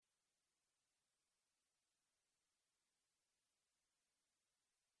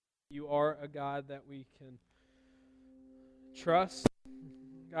You are a God that we can trust,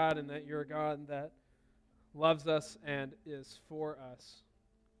 God, and that you're a God that loves us and is for us.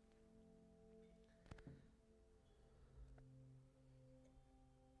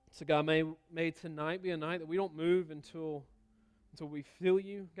 So God, may tonight be a night that we don't move until we feel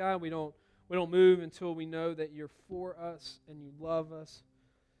you, God. We don't move until we know that you're for us and you love us.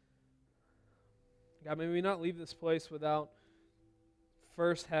 God, may we not leave this place without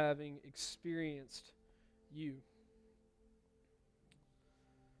first having experienced you.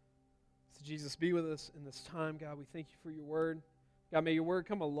 So Jesus, be with us in this time, God. We thank you for your word. God, may your word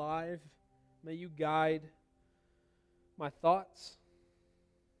come alive. May you guide my thoughts.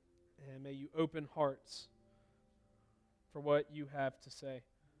 And may you open hearts for what you have to say.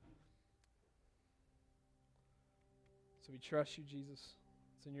 So we trust you, Jesus.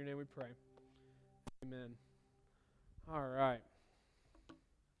 It's in your name we pray. Amen. All right.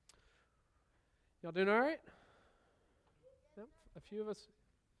 Y'all doing all right? Yep, a few of us.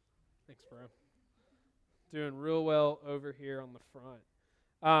 Thanks, bro. Doing real well over here on the front.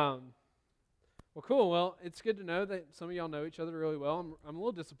 Well, cool. Well, it's good to know that some of y'all know each other really well. I'm a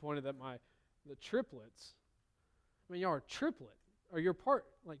little disappointed that the triplets, I mean, y'all are triplet, or you're part,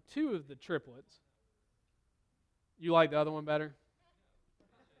 like two of the triplets. You like the other one better?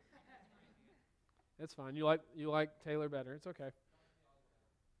 It's fine. You like Taylor better. It's okay.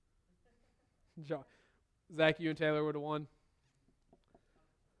 Zach, you and Taylor would have won.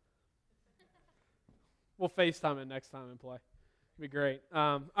 We'll FaceTime it next time and play. It'd be great.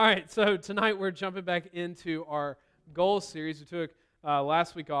 All right, so tonight we're jumping back into our goals series. We took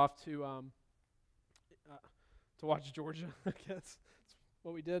last week off to watch Georgia, I guess. That's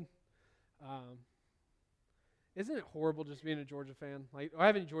what we did. Isn't it horrible just being a Georgia fan? Like, do I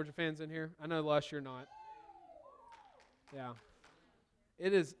have any Georgia fans in here? I know, Les, you're not. Yeah.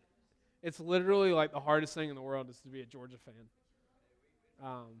 It is. It's literally like the hardest thing in the world is to be a Georgia fan.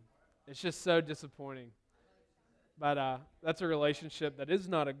 It's just so disappointing. But that's a relationship that is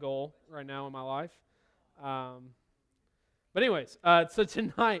not a goal right now in my life. But anyways, so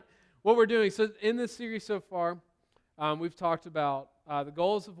tonight, what we're doing, so in this series so far, we've talked about the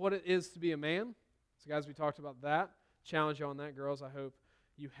goals of what it is to be a man. So guys, we talked about that. Challenge you on that, girls. I hope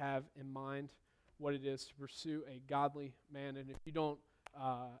you have in mind what it is to pursue a godly man. And if you don't,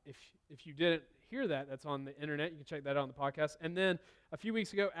 if you didn't hear that, that's on the internet. You can check that out on the podcast. And then a few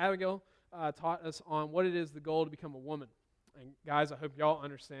weeks ago, Abigail taught us on what it is the goal to become a woman. And guys, I hope y'all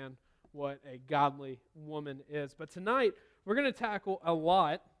understand what a godly woman is. But tonight, we're going to tackle a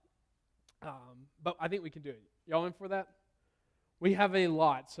lot, but I think we can do it. Y'all in for that? We have a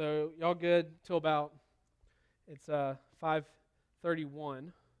lot, so y'all good till about, it's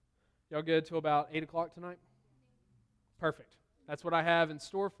 5:31. Y'all good till about 8 o'clock tonight? Perfect. That's what I have in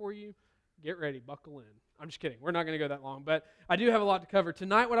store for you. Get ready, buckle in. I'm just kidding. We're not going to go that long, but I do have a lot to cover.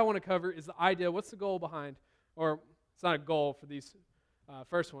 Tonight what I want to cover is the idea, what's the goal behind, or it's not a goal for these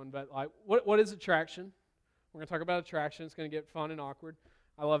first one, but like what is attraction? We're going to talk about attraction. It's going to get fun and awkward.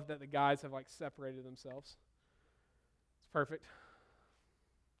 I love that the guys have like separated themselves. It's perfect.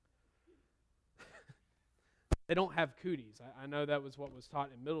 They don't have cooties. I know that was what was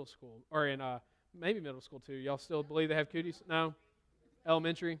taught in middle school, or in maybe middle school too. Y'all still believe they have cooties? No?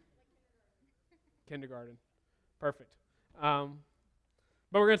 Elementary? Kindergarten. Perfect. But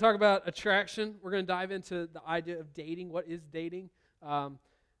we're going to talk about attraction. We're going to dive into the idea of dating. What is dating? We're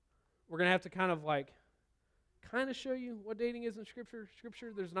going to have to kind of show you what dating is in Scripture.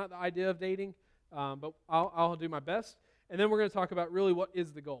 There's not the idea of dating, but I'll do my best. And then we're going to talk about really what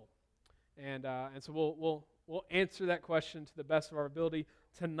is the goal. And so we'll answer that question to the best of our ability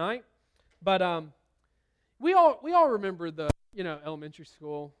tonight. But we all remember the elementary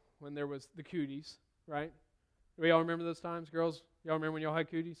school when there was the cooties, right? Do we all remember those times, girls? Y'all remember when y'all had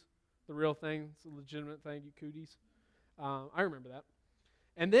cooties? The real thing, it's a legitimate thing, you cooties. I remember that.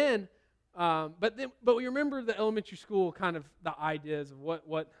 And then, but we remember the elementary school kind of the ideas of what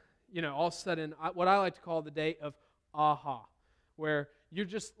all of a sudden, what I like to call the day of aha, where you're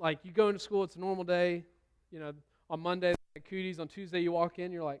just like, you go into school, it's a normal day, on Monday, cooties, on Tuesday you walk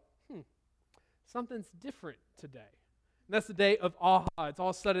in, you're like, something's different today. And that's the day of aha. It's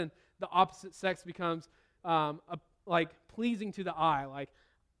all of a sudden the opposite sex becomes like pleasing to the eye, like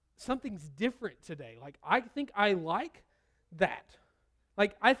something's different today. Like I think I like that.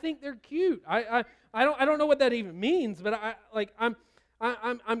 Like I think they're cute. I don't know what that even means, but I'm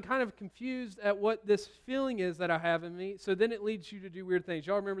kind of confused at what this feeling is that I have in me. So then it leads you to do weird things.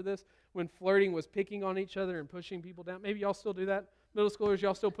 Y'all remember this? When flirting was picking on each other and pushing people down. Maybe y'all still do that. Middle schoolers,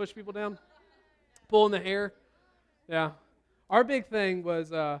 y'all still push people down? Pulling the hair? Yeah. Our big thing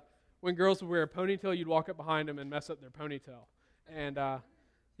was when girls would wear a ponytail, you'd walk up behind them and mess up their ponytail. And,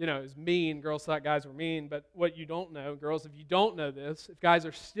 it was mean. Girls thought guys were mean. But what you don't know, girls, if you don't know this, if guys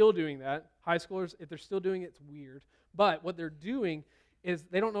are still doing that, high schoolers, if they're still doing it, it's weird. But what they're doing is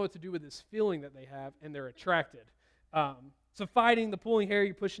they don't know what to do with this feeling that they have, and they're attracted. So fighting, the pulling hair,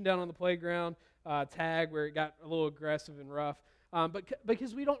 you're pushing down on the playground, tag where it got a little aggressive and rough. But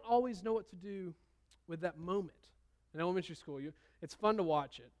because we don't always know what to do with that moment. In elementary school, it's fun to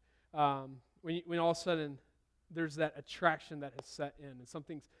watch it. When all of a sudden there's that attraction that has set in and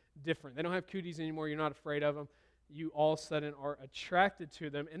something's different. They don't have cooties anymore. You're not afraid of them. You all of a sudden are attracted to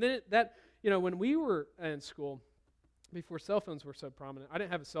them. And then when we were in school, before cell phones were so prominent, I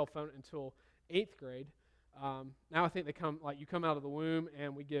didn't have a cell phone until 8th grade. Now I think they come, like you come out of the womb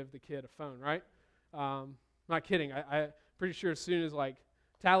and we give the kid a phone, right? Not kidding. I'm pretty sure as soon as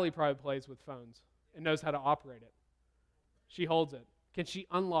Tally probably plays with phones and knows how to operate it. She holds it. Can she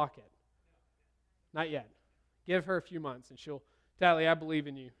unlock it? Not yet. Give her a few months and she'll, Tally, I believe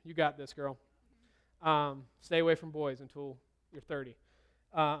in you. You got this, girl. Stay away from boys until you're 30.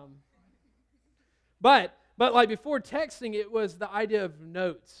 But before texting, it was the idea of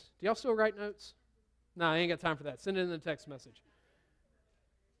notes. Do y'all still write notes? No, I ain't got time for that. Send it in a text message.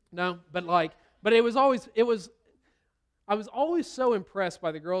 No, but it was always, I was always so impressed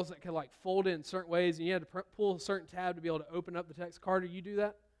by the girls that could fold it in certain ways, and you had to pull a certain tab to be able to open up the text. Carter, you do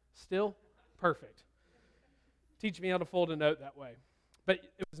that still? Perfect. Teach me how to fold a note that way. But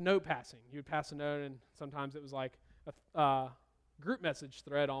it was note passing. You would pass a note, and sometimes it was like a group message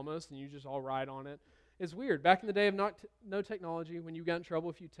thread almost, and you just all write on it. It's weird. Back in the day of no technology, when you got in trouble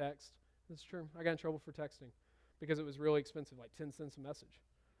if you text, that's true. I got in trouble for texting because it was really expensive, like 10 cents a message.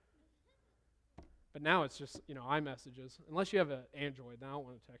 But now it's just, iMessages. Unless you have an Android, then I don't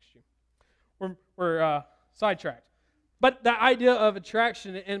want to text you. We're sidetracked. But the idea of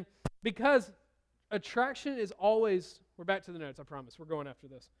attraction, and because attraction is always, we're back to the notes, I promise. We're going after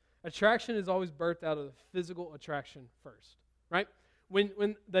this. Attraction is always birthed out of the physical attraction first, right?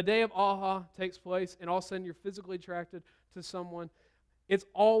 When the day of aha takes place and all of a sudden you're physically attracted to someone, it's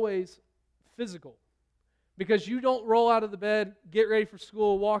always physical. Because you don't roll out of the bed, get ready for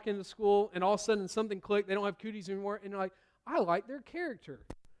school, walk into school, and all of a sudden something clicked, they don't have cooties anymore, and you're like, I like their character.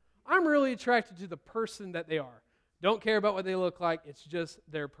 I'm really attracted to the person that they are. Don't care about what they look like, it's just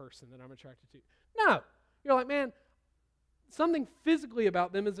their person that I'm attracted to. No. You're like, man, something physically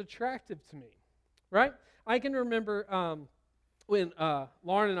about them is attractive to me, right? I can remember when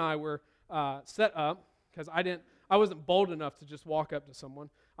Lauren and I were set up, because I wasn't bold enough to just walk up to someone.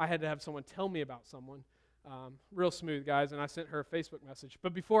 I had to have someone tell me about someone. Real smooth, guys, and I sent her a Facebook message.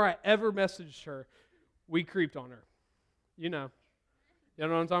 But before I ever messaged her, we creeped on her. You know what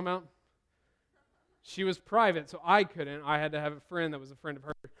I'm talking about? She was private, so I couldn't. I had to have a friend that was a friend of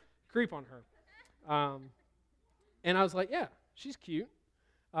hers creep on her. And I was like, yeah, she's cute.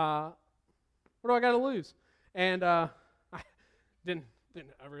 What do I got to lose? And I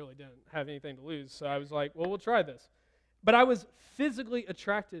really didn't have anything to lose, so I was like, well, we'll try this. But I was physically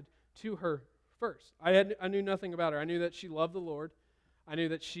attracted to her first. I knew nothing about her. I knew that she loved the Lord. I knew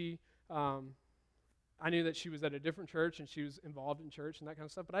that she was at a different church and she was involved in church and that kind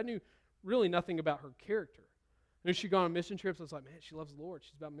of stuff. But I knew really nothing about her character. I knew she'd gone on mission trips. I was like, man, she loves the Lord.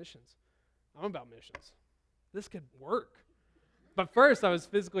 She's about missions. I'm about missions. This could work. But first, I was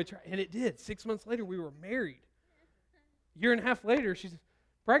physically attracted, and it did. 6 months later, we were married. A year and a half later, she's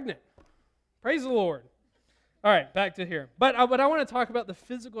pregnant. Praise the Lord. All right, back to here. But I want to talk about the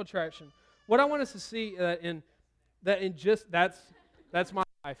physical attraction. What I want us to see that's my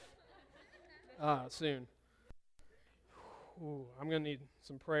life soon. Ooh, I'm going to need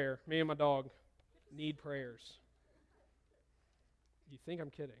some prayer. Me and my dog need prayers. You think I'm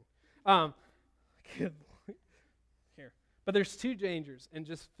kidding? Here. But there's two dangers in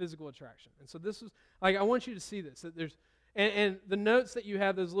just physical attraction. And so this is, I want you to see this. That there's, and the notes that you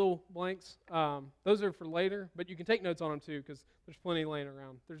have, those little blanks, those are for later, but you can take notes on them too because there's plenty laying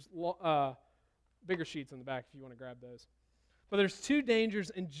around. There's bigger sheets in the back if you want to grab those. But there's two dangers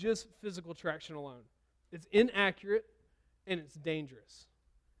in just physical attraction alone. It's inaccurate and it's dangerous.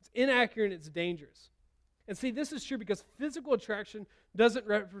 It's inaccurate and it's dangerous. And see, this is true because physical attraction doesn't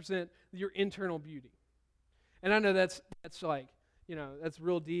represent your internal beauty. And I know that's that's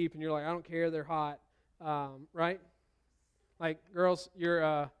real deep, and you're like, I don't care, they're hot, right? Like, girls,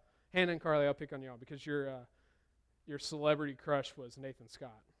 you're Hannah and Carly, I'll pick on y'all because your celebrity crush was Nathan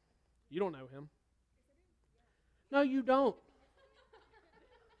Scott. You don't know him. No, you don't.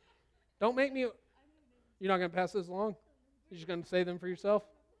 Don't make me. You're not going to pass this along? You're just going to say them for yourself?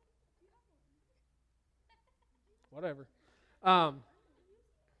 Whatever.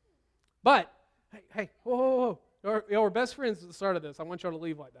 But, hey, whoa. Y'all were best friends at the start of this. I want y'all to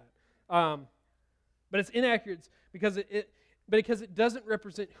leave like that. But it's inaccurate because it doesn't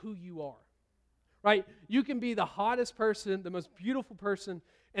represent who you are, right? You can be the hottest person, the most beautiful person,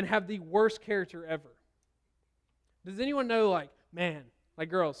 and have the worst character ever. Does anyone know,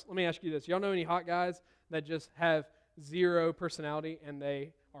 girls, let me ask you this. Y'all know any hot guys that just have zero personality and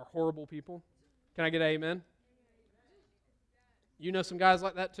they are horrible people? Can I get an amen? You know some guys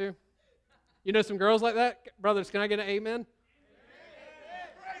like that too? You know some girls like that? Brothers, can I get an amen?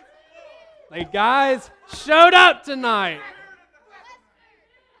 The guys showed up tonight.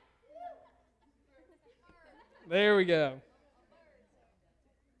 There we go.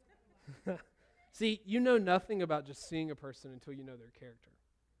 See, you know nothing about just seeing a person until you know their character.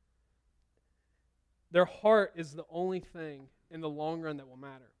 Their heart is the only thing in the long run that will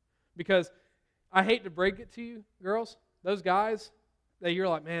matter. Because I hate to break it to you, girls, those guys that you're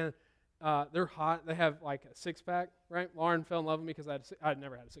like, man, they're hot. They have like a six-pack, right? Lauren fell in love with me because I'd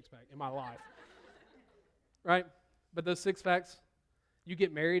never had a six-pack in my life, right? But those six-packs, you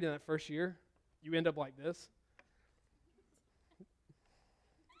get married in that first year, you end up like this.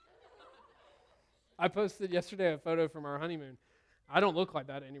 I posted yesterday a photo from our honeymoon. I don't look like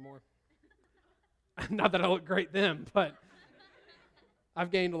that anymore. Not that I look great then, but I've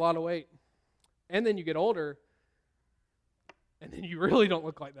gained a lot of weight. And then you get older, and then you really don't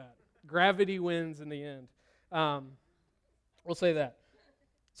look like that. Gravity wins in the end. We'll say that.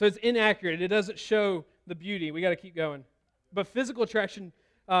 So it's inaccurate. It doesn't show the beauty. We got to keep going. But physical attraction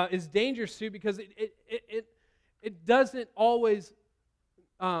is dangerous too because it doesn't always.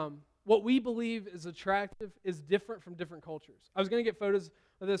 What we believe is attractive is different from different cultures. I was going to get photos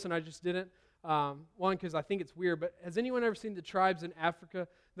of this and I just didn't. One, because I think it's weird, but has anyone ever seen the tribes in Africa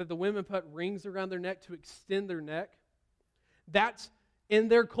that the women put rings around their neck to extend their neck? That's, in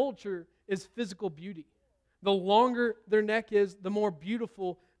their culture, is physical beauty. The longer their neck is, the more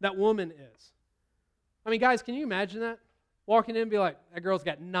beautiful that woman is. I mean, guys, can you imagine that? Walking in and be like, that girl's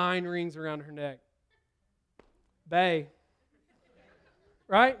got 9 rings around her neck. Bae.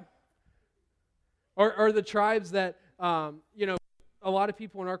 Right? Or the tribes that, a lot of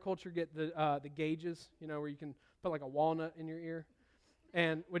people in our culture get the gauges, where you can put like a walnut in your ear,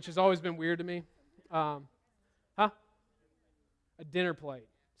 and which has always been weird to me. A dinner plate.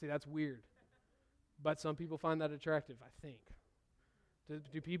 See, that's weird. But some people find that attractive, I think.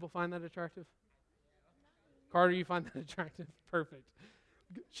 Do people find that attractive? Carter, you find that attractive? Perfect.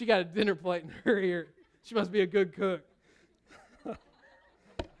 She got a dinner plate in her ear. She must be a good cook.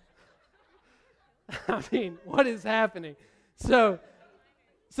 I mean, what is happening? So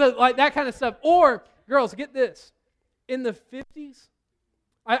like that kind of stuff. Or, girls, get this. In the 50s,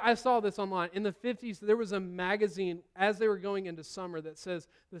 I saw this online. In the 50s, there was a magazine as they were going into summer that says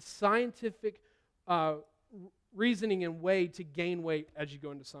the scientific reasoning and way to gain weight as you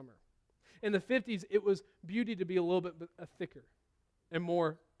go into summer. In the 50s, it was beauty to be a little bit thicker and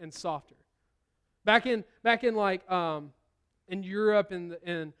more and softer. Back in Europe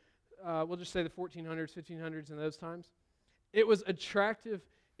and we'll just say the 1400s, 1500s, and those times, it was attractive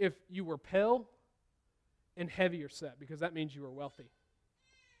if you were pale and heavier set because that means you were wealthy.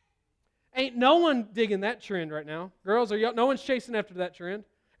 Ain't no one digging that trend right now. Girls, no one's chasing after that trend.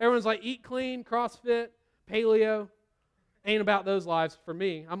 Everyone's like, eat clean, CrossFit, paleo. Ain't about those lives for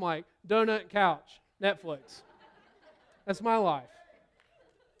me. I'm like, donut, couch, Netflix. That's my life.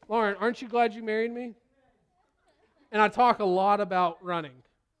 Lauren, aren't you glad you married me? And I talk a lot about running.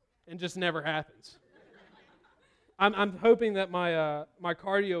 And just never happens. I'm hoping that my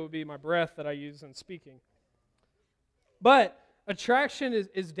cardio will be my breath that I use in speaking. But attraction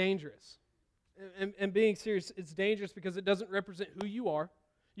is dangerous. And being serious, it's dangerous because it doesn't represent who you are.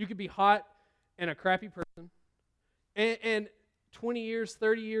 You could be hot and a crappy person. And 20 years,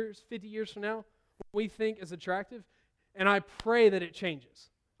 30 years, 50 years from now, what we think is attractive, and I pray that it changes.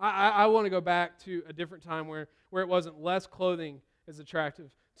 I want to go back to a different time where it wasn't less clothing is attractive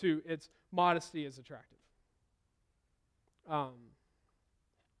to its modesty is attractive.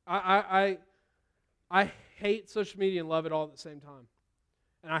 I hate social media and love it all at the same time.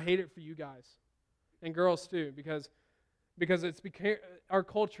 And I hate it for you guys and girls too because our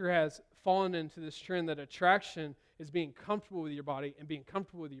culture has fallen into this trend that attraction is being comfortable with your body, and being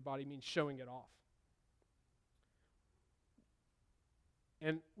comfortable with your body means showing it off.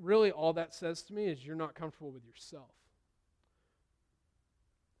 And really all that says to me is you're not comfortable with yourself.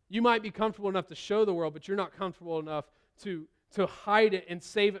 You might be comfortable enough to show the world, but you're not comfortable enough to hide it and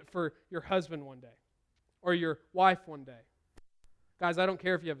save it for your husband one day or your wife one day. Guys, I don't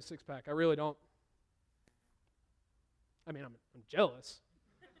care if you have a six-pack. I really don't. I mean, I'm jealous.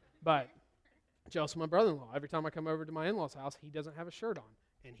 But just my brother-in-law, every time I come over to my in-laws' house, he doesn't have a shirt on,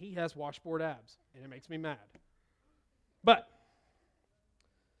 and he has washboard abs, and it makes me mad. But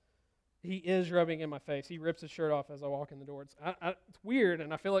he is rubbing in my face. He rips his shirt off as I walk in the door. It's weird,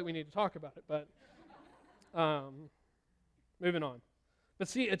 and I feel like we need to talk about it, but moving on. But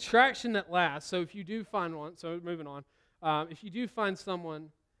see, attraction that lasts, so if you do find one, so moving on, if you do find someone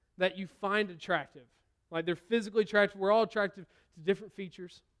that you find attractive, like they're physically attractive, we're all attractive to different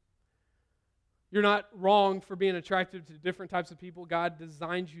features. You're not wrong for being attracted to different types of people. God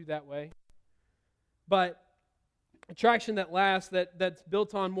designed you that way. But attraction that lasts, that's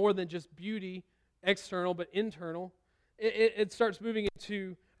built on more than just beauty, external, but internal, it starts moving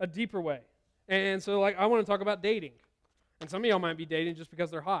into a deeper way. And so, like, I want to talk about dating. And some of y'all might be dating just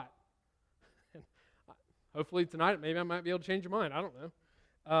because they're hot. And hopefully tonight, maybe I might be able to change your mind. I don't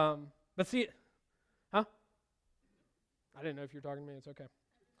know. But see, huh? I didn't know if you were talking to me. It's okay.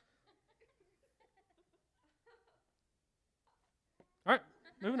 All right,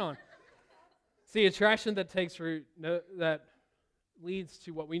 moving on. See, attraction that takes root, that leads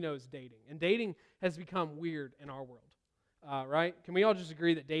to what we know as dating. And dating has become weird in our world, right? Can we all just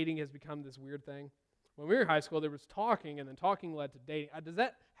agree that dating has become this weird thing? When we were in high school, there was talking, and then talking led to dating. Does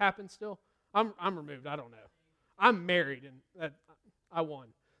that happen still? I'm removed. I don't know. I'm married, and I won.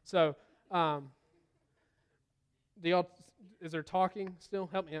 So, is there talking still?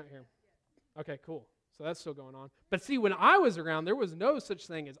 Help me out here. Okay, cool. So that's still going on. But see, when I was around, there was no such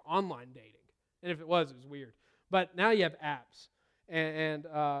thing as online dating. And if it was weird. But now you have apps. And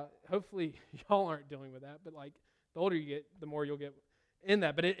hopefully y'all aren't dealing with that. But like the older you get, the more you'll get in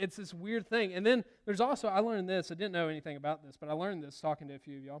that. But it's this weird thing. And then there's also, I learned this. I didn't know anything about this, but I learned this talking to a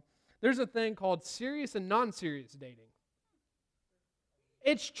few of y'all. There's a thing called serious and non-serious dating.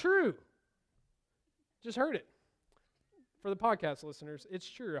 It's true. Just heard it. For the podcast listeners, it's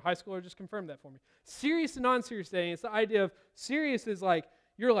true. A high schooler just confirmed that for me. Serious and non-serious dating. It's the idea of serious is like,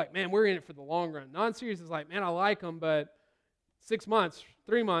 you're like, man, we're in it for the long run. Non-serious is like, man, I like them, but 6 months,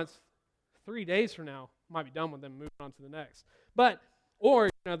 3 months, 3 days from now, I might be done with them, moving on to the next. But,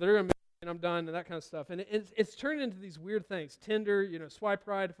 or, they're going to and I'm done and that kind of stuff. And it's turned into these weird things. Tinder, swipe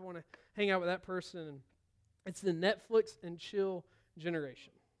right if I want to hang out with that person. And it's the Netflix and chill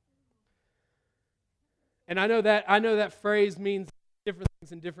generation. And I know that phrase means different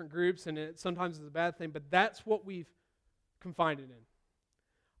things in different groups, and it sometimes is a bad thing, but that's what we've confined it in.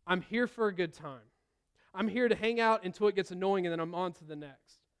 I'm here for a good time. I'm here to hang out until it gets annoying, and then I'm on to the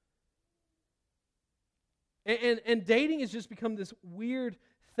next. And dating has just become this weird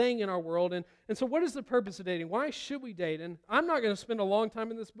thing in our world. And so what is the purpose of dating? Why should we date? And I'm not going to spend a long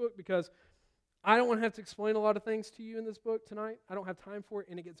time in this book because I don't want to have to explain a lot of things to you in this book tonight. I don't have time for it,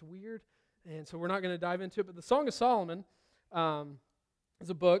 and it gets weird. And so we're not going to dive into it. But the Song of Solomon is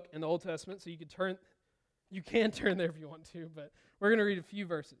a book in the Old Testament, so you can turn there if you want to, but we're going to read a few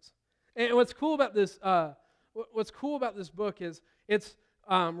verses. And what's cool about this book is it's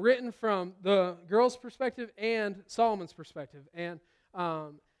written from the girl's perspective and Solomon's perspective, and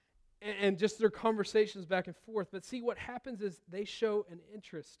just their conversations back and forth. But see, what happens is they show an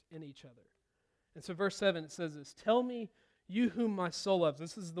interest in each other. And so verse 7, it says this, "Tell me, you whom my soul loves."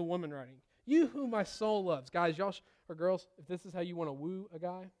 This is the woman writing. "You whom my soul loves." Guys, y'all or girls, if this is how you want to woo a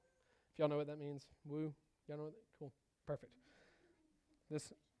guy, if y'all know what that means, woo, y'all know what that? Cool, perfect.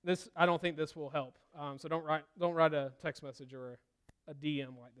 This I don't think this will help. So don't write a text message or a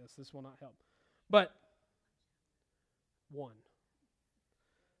DM like this. This will not help. But one.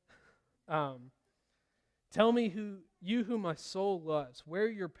 "Tell me who my soul loves, where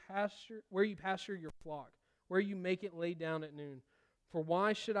you pasture your flock, where you make it lay down at noon. For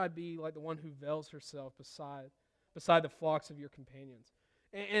why should I be like the one who veils herself beside the flocks of your companions?"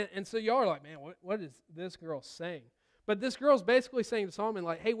 And so y'all are like, man, what is this girl saying? But this girl's basically saying to Solomon,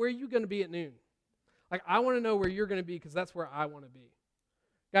 like, hey, where are you going to be at noon? Like, I want to know where you're going to be because that's where I want to be.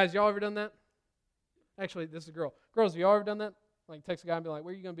 Guys, y'all ever done that? Actually, this is a girl. Girls, have y'all ever done that? Like, text a guy and be like,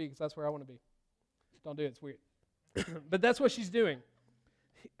 where are you going to be because that's where I want to be. Don't do it. It's weird. But that's what she's doing.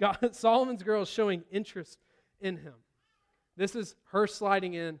 Solomon's girl is showing interest in him. This is her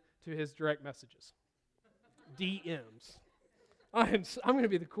sliding in to his direct messages. DMs. I'm going to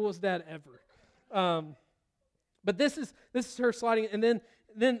be the coolest dad ever. But this is her sliding in. And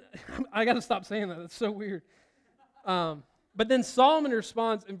then I got to stop saying that. That's so weird. But then Solomon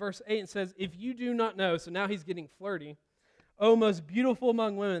responds in verse 8 and says, "If you do not know," so now he's getting flirty, "O most beautiful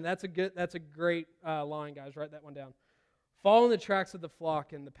among women." That's a great line, guys. Write that one down. "Follow in the tracks of the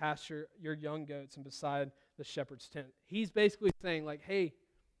flock and the pasture your young goats and beside the shepherd's tent." He's basically saying, like, hey,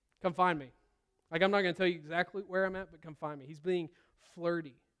 come find me. Like, I'm not going to tell you exactly where I'm at, but come find me. He's being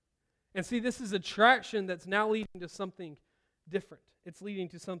flirty. And see, this is attraction that's now leading to something different. It's leading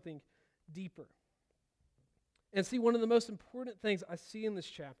to something deeper. And see, one of the most important things I see in this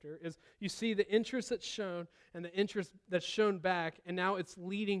chapter is you see the interest that's shown and the interest that's shown back, and now it's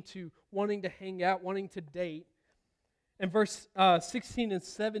leading to wanting to hang out, wanting to date. In verse 16 and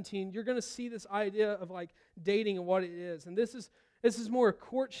 17, you're going to see this idea of like dating and what it is. And this is more a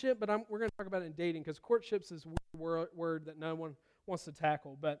courtship, but we're going to talk about it in dating because courtship's is a weird word that no one wants to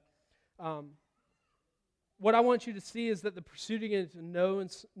tackle. But what I want you to see is that the pursuing it to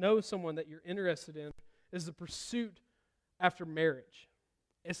know someone that you're interested in is the pursuit after marriage.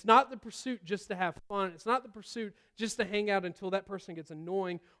 It's not the pursuit just to have fun. It's not the pursuit just to hang out until that person gets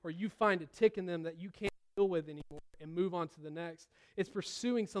annoying or you find a tick in them that you can't deal with anymore and move on to the next. It's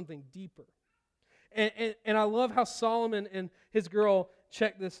pursuing something deeper. And I love how Solomon and his girl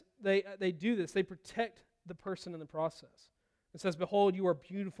check this. They do this. They protect the person in the process. It says, "Behold, you are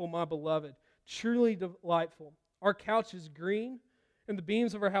beautiful, my beloved, truly delightful. Our couch is green, and the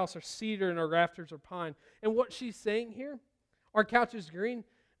beams of our house are cedar, and our rafters are pine." And what she's saying here, our couch is green,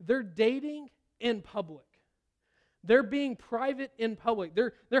 they're dating in public. They're being private in public.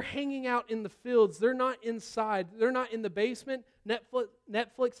 They're hanging out in the fields. They're not inside. They're not in the basement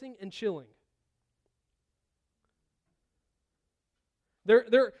Netflixing and chilling.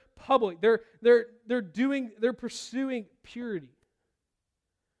 They're public. They're pursuing purity.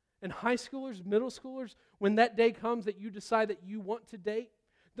 And high schoolers, middle schoolers, when that day comes that you decide that you want to date,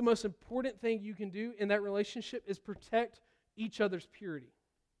 the most important thing you can do in that relationship is protect each other's purity.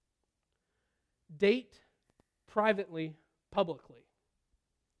 Date privately, publicly.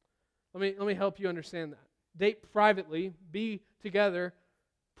 Let me help you understand that. Date privately, be together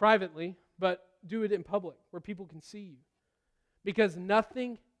privately, but do it in public where people can see you. Because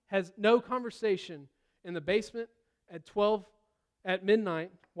no conversation in the basement at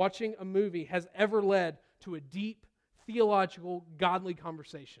midnight watching a movie has ever led to a deep, theological, godly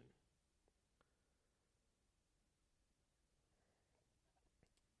conversation.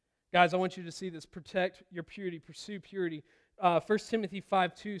 Guys, I want you to see this. Protect your purity. Pursue purity. 1 Timothy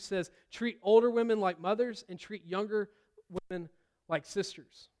 5:2 says, "Treat older women like mothers and treat younger women like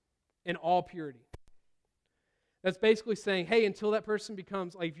sisters in all purity." That's basically saying, hey, until that person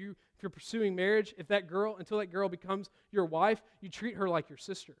becomes, like if you're pursuing marriage, until that girl becomes your wife, you treat her like your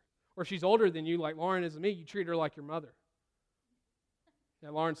sister. Or if she's older than you, like Lauren is me, you treat her like your mother. Yeah,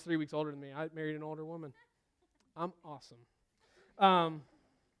 Lauren's 3 weeks older than me. I married an older woman. I'm awesome.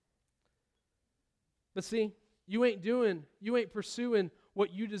 But see, you ain't pursuing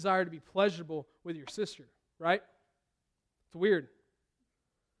what you desire to be pleasurable with your sister, right? It's weird.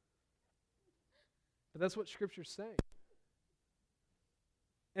 But that's what Scripture's saying.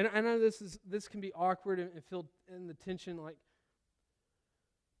 And I know this can be awkward and feel in the tension,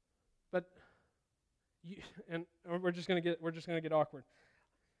 but we're just gonna get awkward.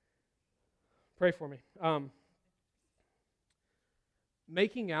 Pray for me.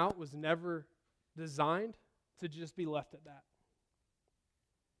 Making out was never designed to just be left at that.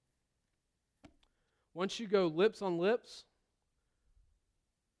 Once you go lips on lips,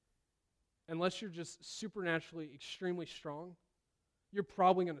 unless you're just supernaturally extremely strong, you're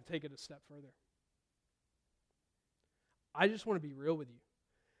probably going to take it a step further. I just want to be real with you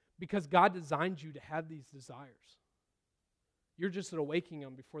because God designed you to have these desires. You're just awakening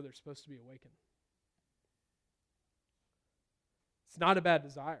them before they're supposed to be awakened. It's not a bad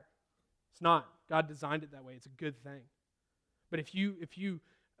desire. It's not. God designed it that way. It's a good thing. But if you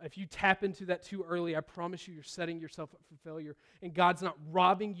tap into that too early, I promise you're setting yourself up for failure. And God's not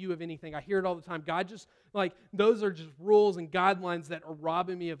robbing you of anything. I hear it all the time. God just, those are just rules and guidelines that are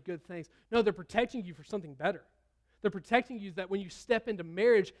robbing me of good things. No, they're protecting you for something better. They're protecting you that when you step into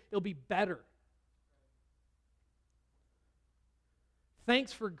marriage, it'll be better.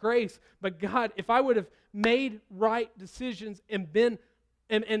 Thanks for grace. But God, if I would have made right decisions and been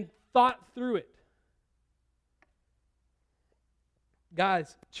and thought through it.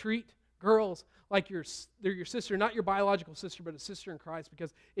 Guys, treat girls like they're your sister, not your biological sister, but a sister in Christ.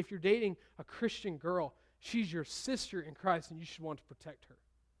 Because if you're dating a Christian girl, she's your sister in Christ, and you should want to protect her.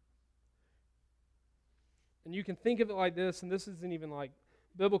 And you can think of it like this, and this isn't even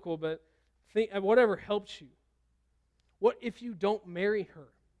biblical, but think whatever helps you. What if you don't marry her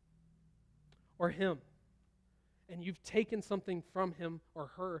or him, and you've taken something from him or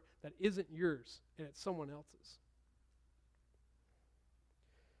her that isn't yours, and it's someone else's?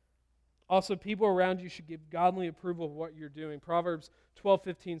 Also, people around you should give godly approval of what you're doing. Proverbs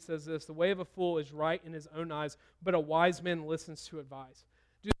 12:15 says this: "The way of a fool is right in his own eyes, but a wise man listens to advice."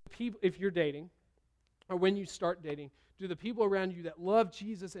 If you're dating, or when you start dating, Do the people around you that love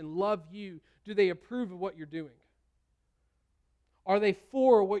Jesus and love you, do they approve of what you're doing? Are they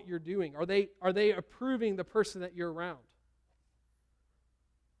for what you're doing? Are they approving the person that you're around?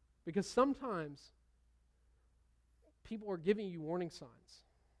 Because sometimes people are giving you warning signs.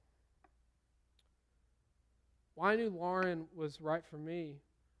 Why I knew Lauren was right for me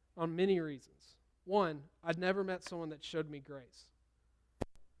on many reasons. One, I'd never met someone that showed me grace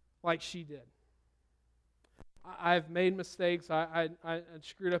like she did. I've made mistakes. I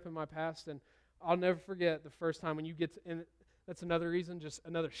screwed up in my past, and I'll never forget the first time when you get to, and that's another reason, just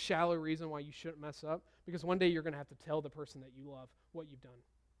another shallow reason why you shouldn't mess up, because one day you're going to have to tell the person that you love what you've done.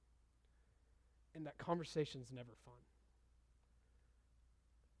 And that conversation's never fun.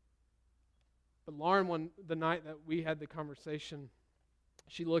 But Lauren, the night that we had the conversation,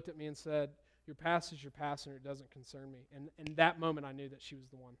 she looked at me and said, "Your past is your past and it doesn't concern me." And in that moment, I knew that she was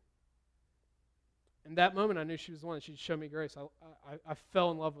the one. In that moment, I knew she was the one, and she'd show me grace. I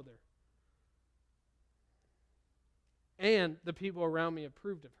fell in love with her. And the people around me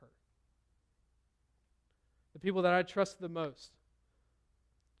approved of her. The people that I trusted the most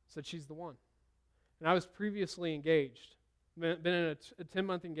said she's the one. And I was previously engaged. Been in a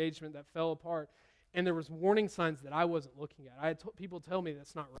 10-month engagement that fell apart, and there was warning signs that I wasn't looking at. I had people tell me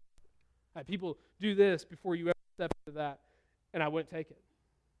that's not right. I had people do this before you ever step into that, and I wouldn't take it.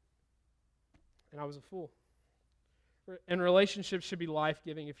 And I was a fool. And relationships should be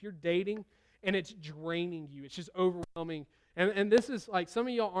life-giving. If you're dating and it's draining you, it's just overwhelming, and this is like, some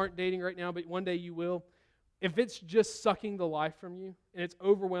of y'all aren't dating right now, but one day you will. If it's just sucking the life from you and it's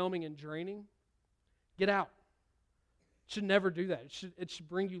overwhelming and draining, get out. It should never do that. It should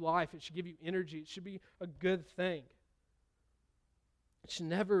bring you life. It should give you energy. It should be a good thing. It should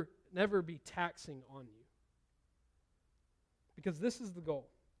never be taxing on you. Because this is the goal.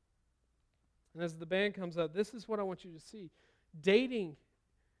 And as the band comes up, this is what I want you to see. Dating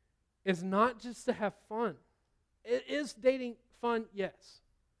is not just to have fun. It is dating fun, yes.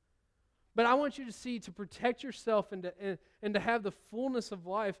 But I want you to see, to protect yourself and to have the fullness of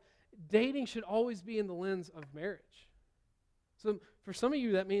life, dating should always be in the lens of marriage. So for some of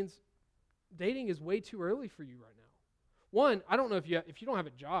you, that means dating is way too early for you right now. One, I don't know if you don't have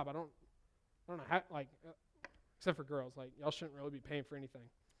a job, I don't know how, except for girls, y'all shouldn't really be paying for anything.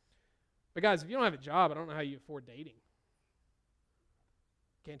 But guys, if you don't have a job, I don't know how you afford dating.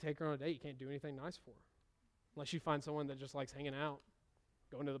 You can't take her on a date. You can't do anything nice for her. Unless you find someone that just likes hanging out,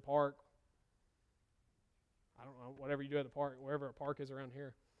 going to the park. I don't know, whatever you do at the park, wherever a park is around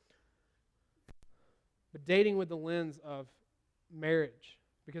here. But dating with the lens of marriage.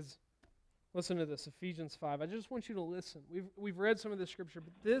 Because, listen to this, Ephesians 5. I just want you to listen. We've read some of this scripture,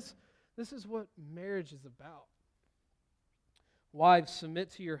 but this is what marriage is about. Wives, submit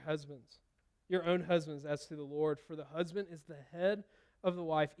to your husbands, your own husbands, as to the Lord. For the husband is the head of the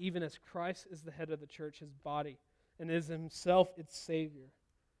wife, even as Christ is the head of the church, his body, and is himself its Savior.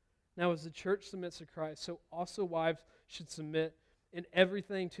 Now, as the church submits to Christ, so also wives should submit in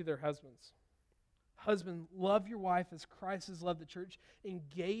everything to their husbands. Husband, love your wife as Christ has loved the church and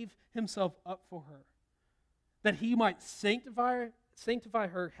gave himself up for her, that he might sanctify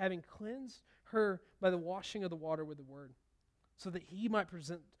her, having cleansed her by the washing of the water with the word, so that he might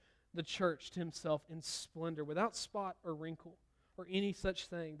present the church to himself in splendor, without spot or wrinkle or any such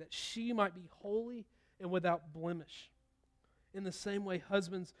thing, that she might be holy and without blemish. In the same way,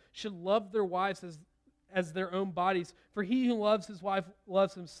 husbands should love their wives as their own bodies. For he who loves his wife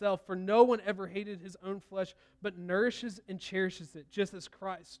loves himself. For no one ever hated his own flesh, but nourishes and cherishes it, just as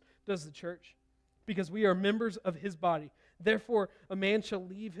Christ does the church, because we are members of his body. Therefore, a man shall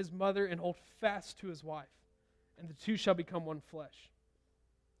leave his mother and hold fast to his wife, and the two shall become one flesh.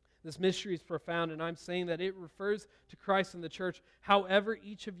 This mystery is profound, and I'm saying that it refers to Christ and the church. However,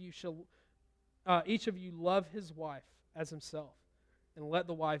 each of you love his wife as himself, and let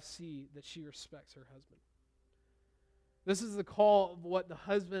the wife see that she respects her husband. This is the call of what the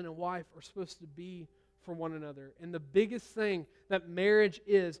husband and wife are supposed to be for one another. And the biggest thing that marriage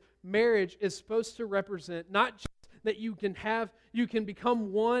is supposed to represent not just that you can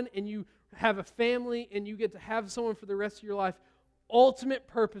become one and you have a family and you get to have someone for the rest of your life. Ultimate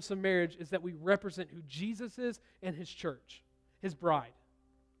purpose of marriage is that we represent who Jesus is and his church, his bride.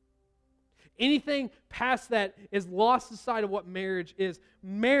 Anything past that is lost aside of what marriage is.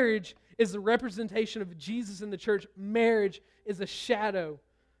 Marriage is the representation of Jesus in the church. Marriage is a shadow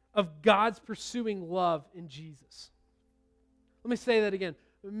of God's pursuing love in Jesus. Let me say that again.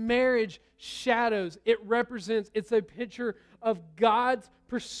 Marriage shadows, it's a picture of God's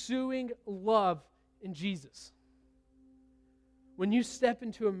pursuing love in Jesus. When you step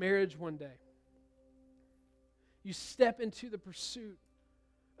into a marriage one day, You step into the pursuit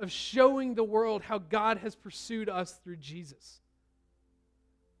of showing the world how God has pursued us through Jesus.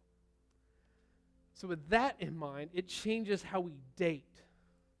 So with that in mind, it changes how we date,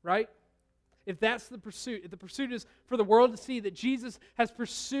 right? If that's the pursuit, if the pursuit is for the world to see that Jesus has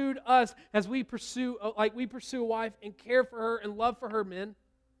pursued us as we pursue, like we pursue a wife and care for her and love for her men,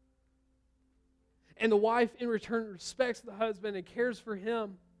 and the wife in return respects the husband and cares for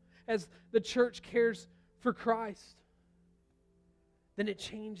him as the church cares for Christ, then it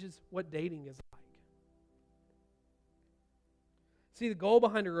changes what dating is like. See, the goal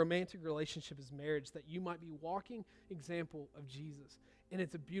behind a romantic relationship is marriage, that you might be walking example of Jesus. And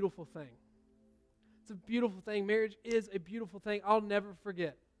it's a beautiful thing. It's a beautiful thing. Marriage is a beautiful thing. I'll never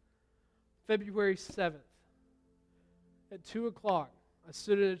forget. February 7th, at 2 o'clock, I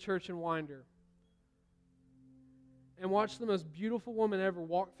stood at a church in Winder and watched the most beautiful woman ever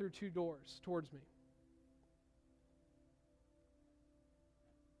walk through 2 doors towards me.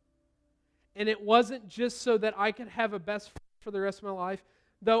 And it wasn't just so that I could have a best friend for the rest of my life,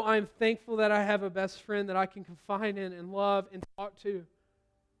 though I'm thankful that I have a best friend that I can confide in and love and talk to.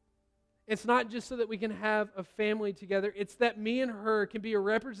 It's not just so that we can have a family together. It's that me and her can be a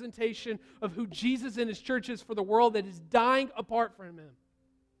representation of who Jesus and His church is for the world that is dying apart from Him.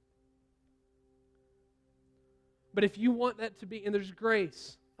 But if you want that to be, and there's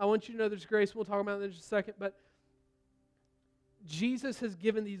grace. I want you to know there's grace. We'll talk about that in just a second. But Jesus has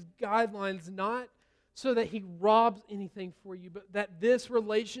given these guidelines not so that He robs anything for you, but that this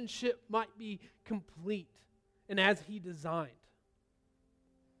relationship might be complete and as He designed.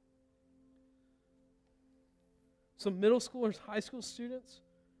 So middle schoolers, high school students,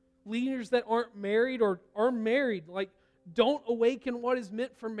 leaders that aren't married or are married, like, don't awaken what is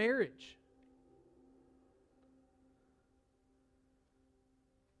meant for marriage.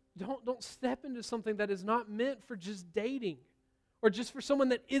 Don't step into something that is not meant for just dating or just for someone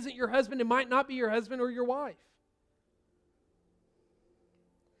that isn't your husband and might not be your husband or your wife.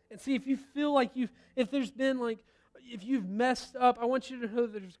 And see, if you feel like if you've messed up, I want you to know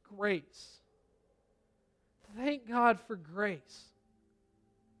that there's grace. Thank God for grace.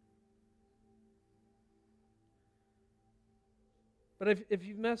 But if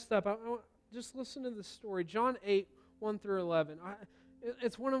you've messed up, just listen to this story. John 8, 1 through 11.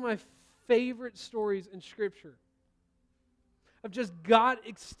 It's one of my favorite stories in Scripture of just God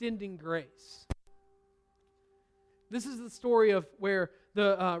extending grace. This is the story of where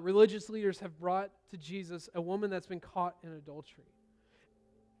the religious leaders have brought to Jesus a woman that's been caught in adultery.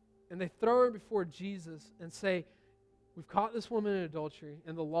 And they throw her before Jesus and say, we've caught this woman in adultery,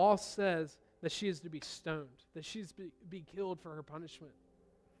 and the law says that she is to be stoned, that she is to be killed for her punishment.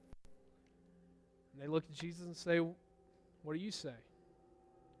 And they look at Jesus and say, what do you say?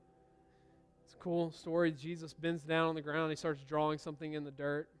 It's a cool story. Jesus bends down on the ground. He starts drawing something in the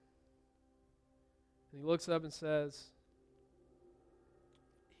dirt. And he looks up and says,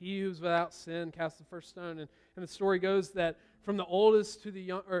 he who's without sin cast the first stone. And the story goes that from the oldest to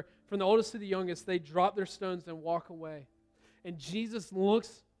the youngest, they drop their stones and walk away. And Jesus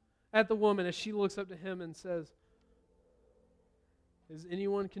looks at the woman as she looks up to him and says, does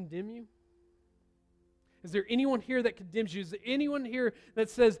anyone condemn you? Is there anyone here that condemns you? Is there anyone here that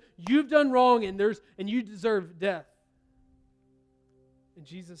says you've done wrong and you deserve death?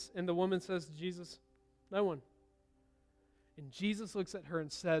 And the woman says to Jesus, no one. And Jesus looks at her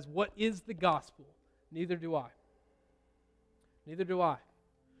and says, what is the gospel? Neither do I. Neither do I.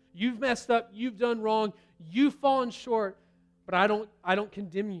 You've messed up, you've done wrong, you've fallen short, but I don't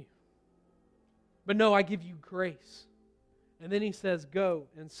condemn you. But no, I give you grace. And then he says, go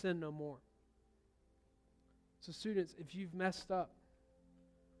and sin no more. So students, if you've messed up,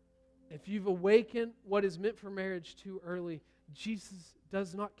 if you've awakened what is meant for marriage too early, Jesus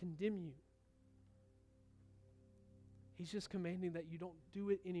does not condemn you. He's just commanding that you don't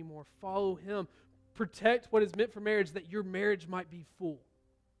do it anymore. Follow Him. Protect what is meant for marriage, that your marriage might be full.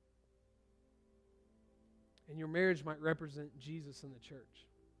 And your marriage might represent Jesus in the church.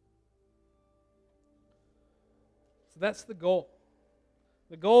 So that's the goal.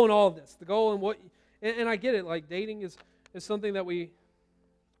 The goal in all of this. The goal in what... And I get it, like dating is something that you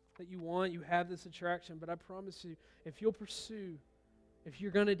want, you have this attraction, but I promise you, if you're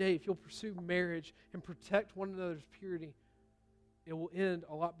going to date, if you'll pursue marriage and protect one another's purity, it will end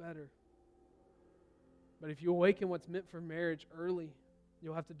a lot better. But if you awaken what's meant for marriage early,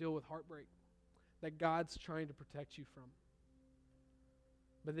 you'll have to deal with heartbreak that God's trying to protect you from.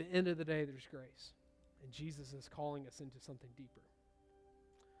 But at the end of the day, there's grace, and Jesus is calling us into something deeper.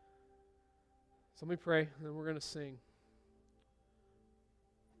 So let me pray, and then we're going to sing.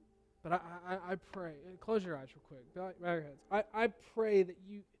 But I pray, and close your eyes real quick, bow your heads. I pray that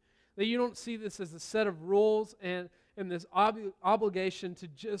you don't see this as a set of rules and this obligation to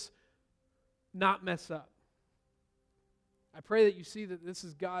just not mess up. I pray that you see that this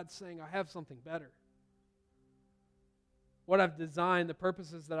is God saying, I have something better. What I've designed, the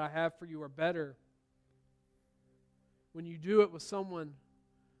purposes that I have for you are better when you do it with someone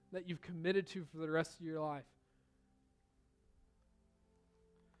that you've committed to for the rest of your life.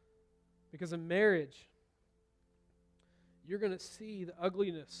 Because in marriage, you're going to see the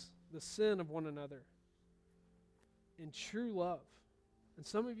ugliness, the sin of one another in true love. And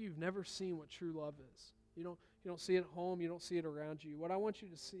some of you have never seen what true love is. You don't see it at home. You don't see it around you. What I want you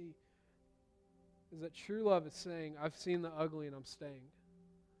to see is that true love is saying, I've seen the ugly and I'm staying.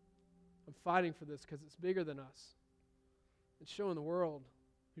 I'm fighting for this because it's bigger than us. It's showing the world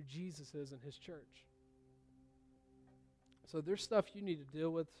who Jesus is in His church. So there's stuff you need to deal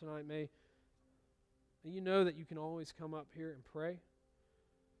with tonight, and you know that you can always come up here and pray.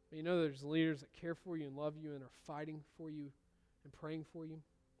 And you know there's leaders that care for you and love you and are fighting for you and praying for you.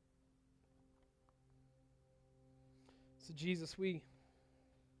 So Jesus, we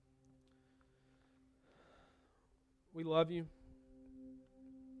love you.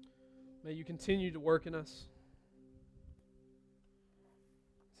 May you continue to work in us.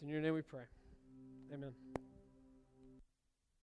 It's in your name we pray. Amen.